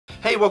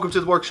Hey, welcome to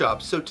the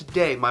workshop. So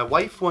today my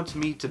wife wants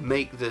me to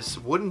make this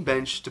wooden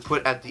bench to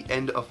put at the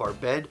end of our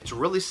bed. It's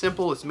really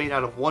simple. It's made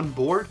out of one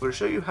board. I'm going to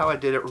show you how I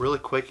did it really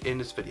quick in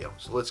this video.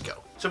 So let's go.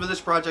 So for this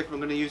project, I'm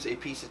going to use a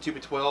piece of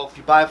 2x12. If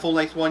you buy a full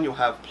length one, you'll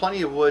have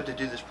plenty of wood to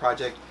do this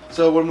project.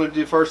 So what I'm going to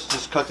do first is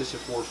just cut this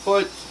at 4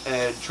 foot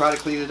and try to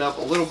clean it up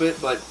a little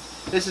bit, but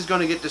this is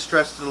going to get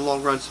distressed in the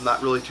long run, so I'm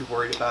not really too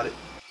worried about it.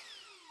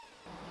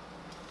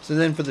 So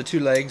then for the two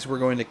legs, we're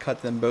going to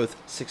cut them both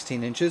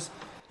 16 inches.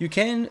 You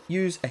can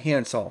use a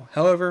handsaw.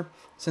 However,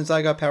 since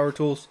I got power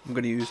tools, I'm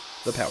going to use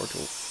the power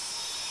tool.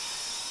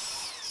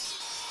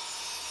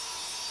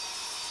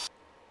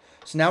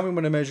 So now we're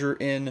going to measure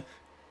in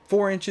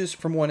 4 inches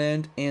from one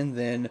end and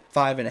then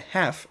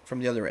 5.5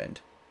 from the other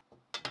end.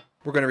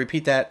 We're going to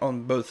repeat that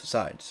on both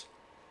sides.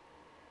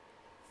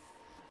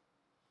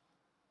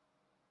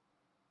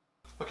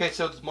 Okay,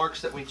 so the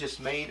marks that we just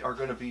made are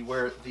going to be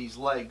where these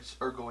legs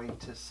are going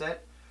to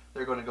sit.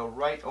 They're going to go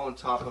right on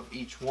top of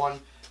each one.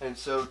 And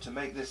so to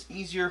make this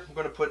easier, I'm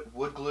going to put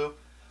wood glue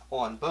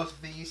on both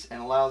of these and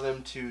allow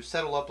them to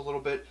settle up a little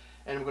bit.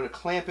 And I'm going to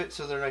clamp it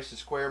so they're nice and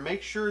square.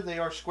 Make sure they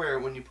are square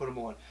when you put them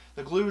on.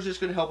 The glue is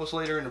just going to help us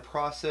later in the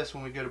process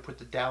when we go to put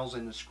the dowels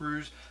in the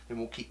screws. And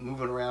we'll keep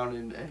moving around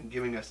and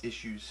giving us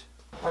issues.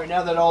 Alright,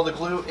 now that all the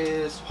glue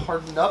is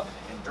hardened up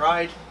and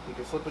dried, you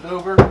can flip it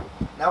over.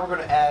 Now we're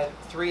going to add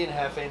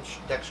 3.5 inch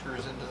deck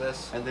screws into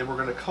this, and then we're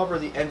going to cover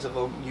the ends of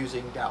them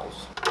using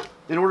dowels.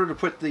 In order to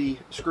put the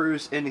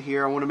screws in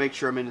here, I want to make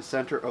sure I'm in the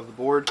center of the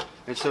board.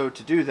 And so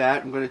to do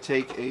that, I'm going to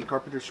take a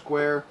carpenter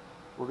square.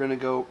 We're going to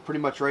go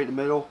pretty much right in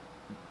the middle.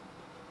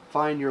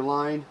 Find your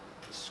line,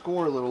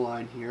 score a little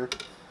line here,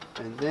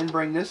 and then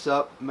bring this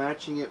up,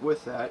 matching it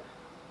with that,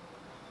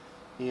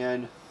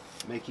 and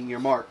making your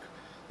mark.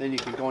 Then you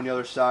can go on the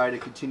other side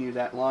and continue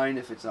that line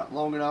if it's not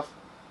long enough.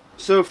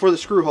 So for the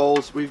screw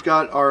holes, we've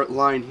got our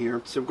line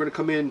here. So we're going to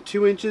come in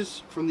 2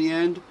 inches from the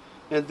end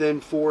and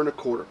then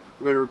 4.25.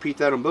 We're going to repeat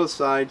that on both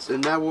sides,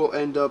 and that will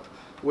end up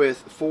with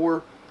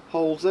 4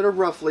 holes that are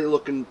roughly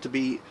looking to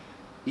be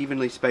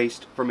evenly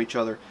spaced from each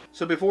other.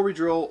 So before we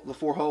drill the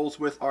 4 holes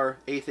with our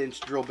 1/8 inch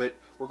drill bit,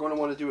 we're going to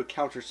want to do a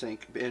countersink.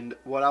 And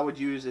what I would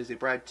use is a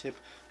brad tip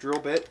drill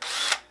bit.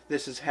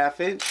 This is 1/2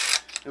 inch.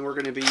 And we're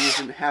going to be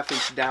using 1/2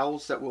 inch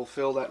dowels that will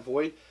fill that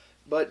void.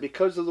 But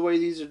because of the way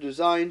these are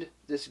designed,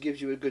 this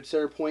gives you a good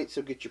center point,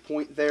 so get your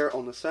point there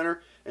on the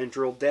center and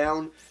drill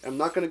down. I'm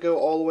not going to go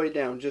all the way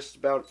down, just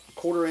about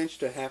 1/4 inch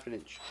to 1/2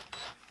 inch.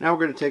 Now we're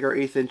going to take our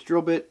 1/8 inch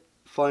drill bit,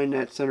 find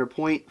that center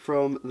point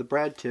from the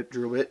brad tip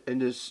drill bit,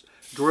 and just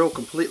drill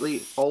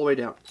completely all the way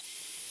down.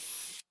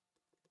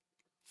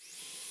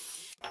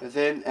 And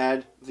then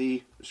add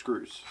the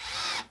screws.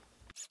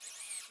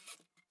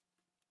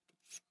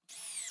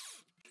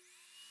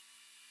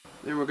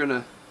 Then we're going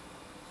to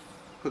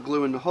put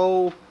glue in the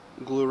hole,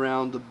 glue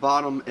around the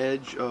bottom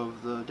edge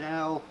of the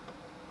dowel,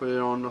 put it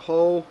on the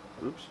hole,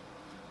 oops,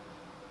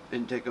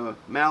 and take a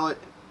mallet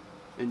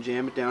and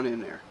jam it down in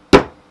there.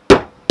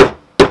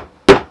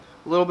 A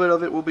little bit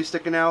of it will be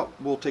sticking out.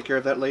 We'll take care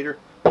of that later.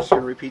 Just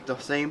going to repeat the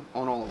same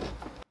on all of them.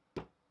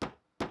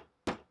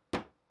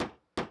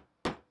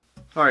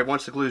 Alright,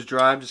 once the glue is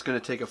dry, I'm just going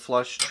to take a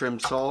flush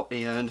trimmed saw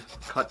and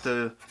cut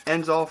the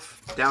ends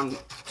off down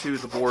to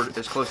the board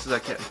as close as I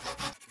can.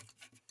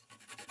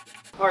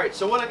 Alright,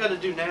 so what I got to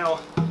do now,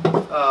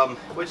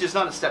 which is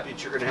not a step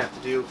that you're going to have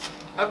to do,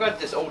 I've got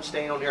this old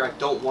stain on here I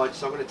don't want,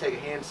 so I'm going to take a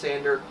hand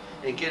sander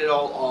and get it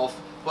all off.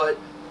 But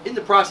in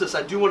the process,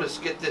 I do want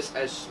to get this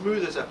as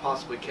smooth as I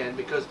possibly can,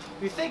 because if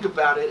you think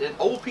about it, an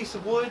old piece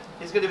of wood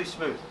is going to be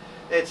smooth.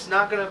 It's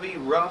not going to be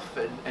rough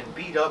and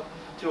beat up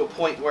to a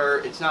point where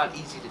it's not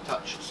easy to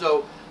touch.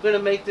 So I'm going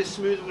to make this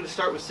smooth. I'm going to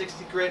start with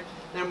 60 grit,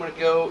 then I'm going to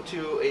go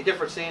to a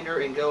different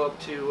sander and go up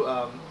to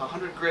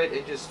 100 grit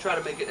and just try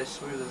to make it as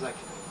smooth as I can.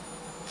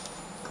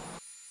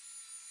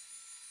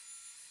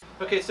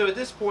 Okay, so at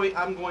this point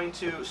I'm going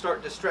to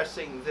start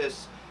distressing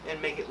this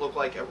and make it look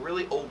like a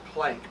really old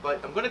plank,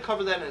 but I'm going to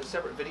cover that in a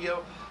separate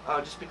video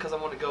just because I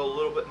want to go a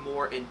little bit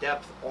more in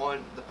depth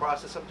on the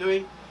process I'm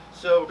doing.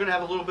 So we're going to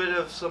have a little bit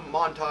of some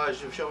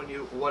montage of showing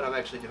you what I'm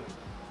actually doing.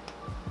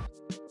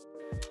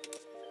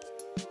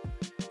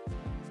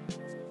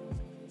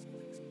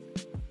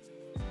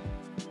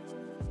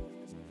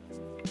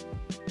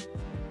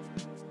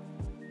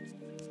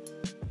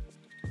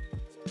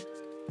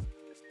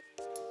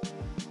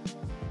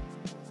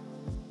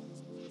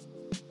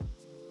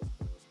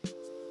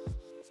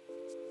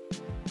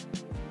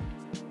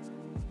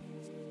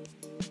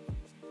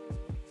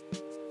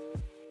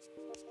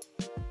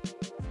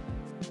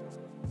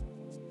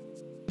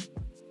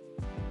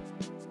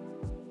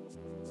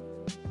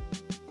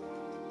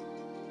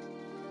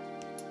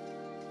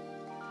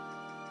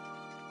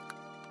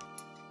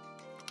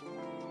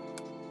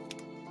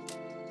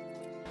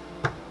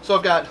 So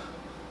I've got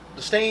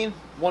the stain,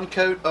 1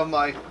 coat of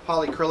my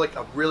polyacrylic.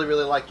 I really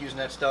like using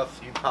that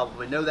stuff. You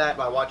probably know that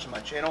by watching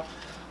my channel.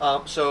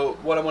 So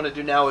what I want to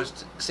do now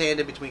is sand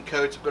in between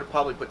coats. I'm going to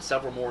probably put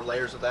several more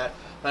layers of that.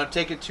 And I'm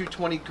taking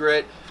 220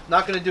 grit. I'm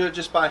not going to do it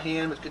just by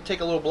hand. It's going to take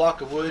a little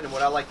block of wood, and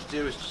what I like to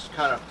do is just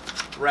kind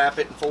of wrap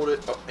it and fold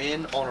it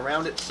in on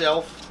around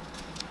itself.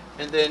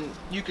 And then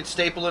you could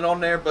staple it on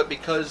there, but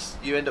because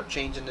you end up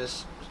changing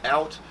this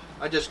out,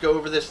 I just go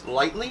over this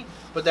lightly,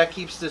 but that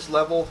keeps this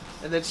level.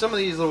 And then some of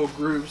these little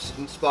grooves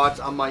and spots,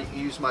 I might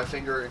use my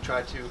finger and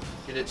try to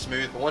get it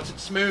smooth. But once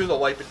it's smooth, I'll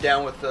wipe it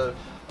down with a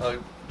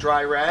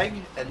dry rag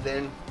and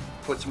then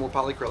put some more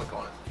polyacrylic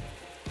on it.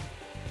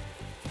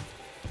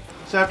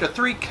 So after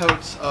 3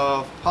 coats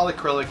of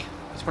polyacrylic,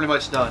 it's pretty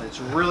much done. It's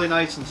really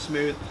nice and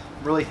smooth.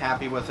 I'm really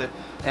happy with it.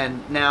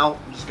 And now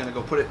I'm just gonna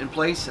go put it in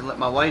place and let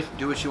my wife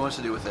do what she wants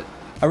to do with it.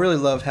 I really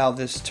love how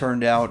this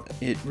turned out.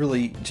 It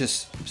really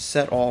just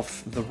set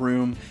off the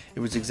room. It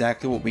was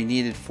exactly what we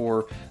needed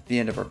for the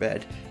end of our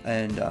bed.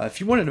 And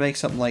if you wanted to make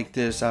something like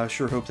this, I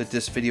sure hope that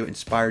this video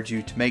inspired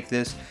you to make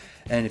this.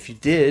 And if you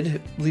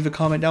did, leave a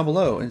comment down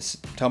below and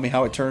tell me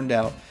how it turned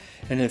out.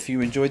 And if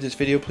you enjoyed this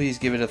video, please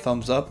give it a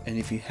thumbs up. And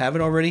if you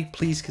haven't already,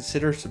 please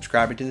consider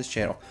subscribing to this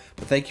channel.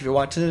 But thank you for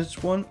watching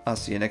this one. I'll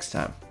see you next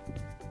time.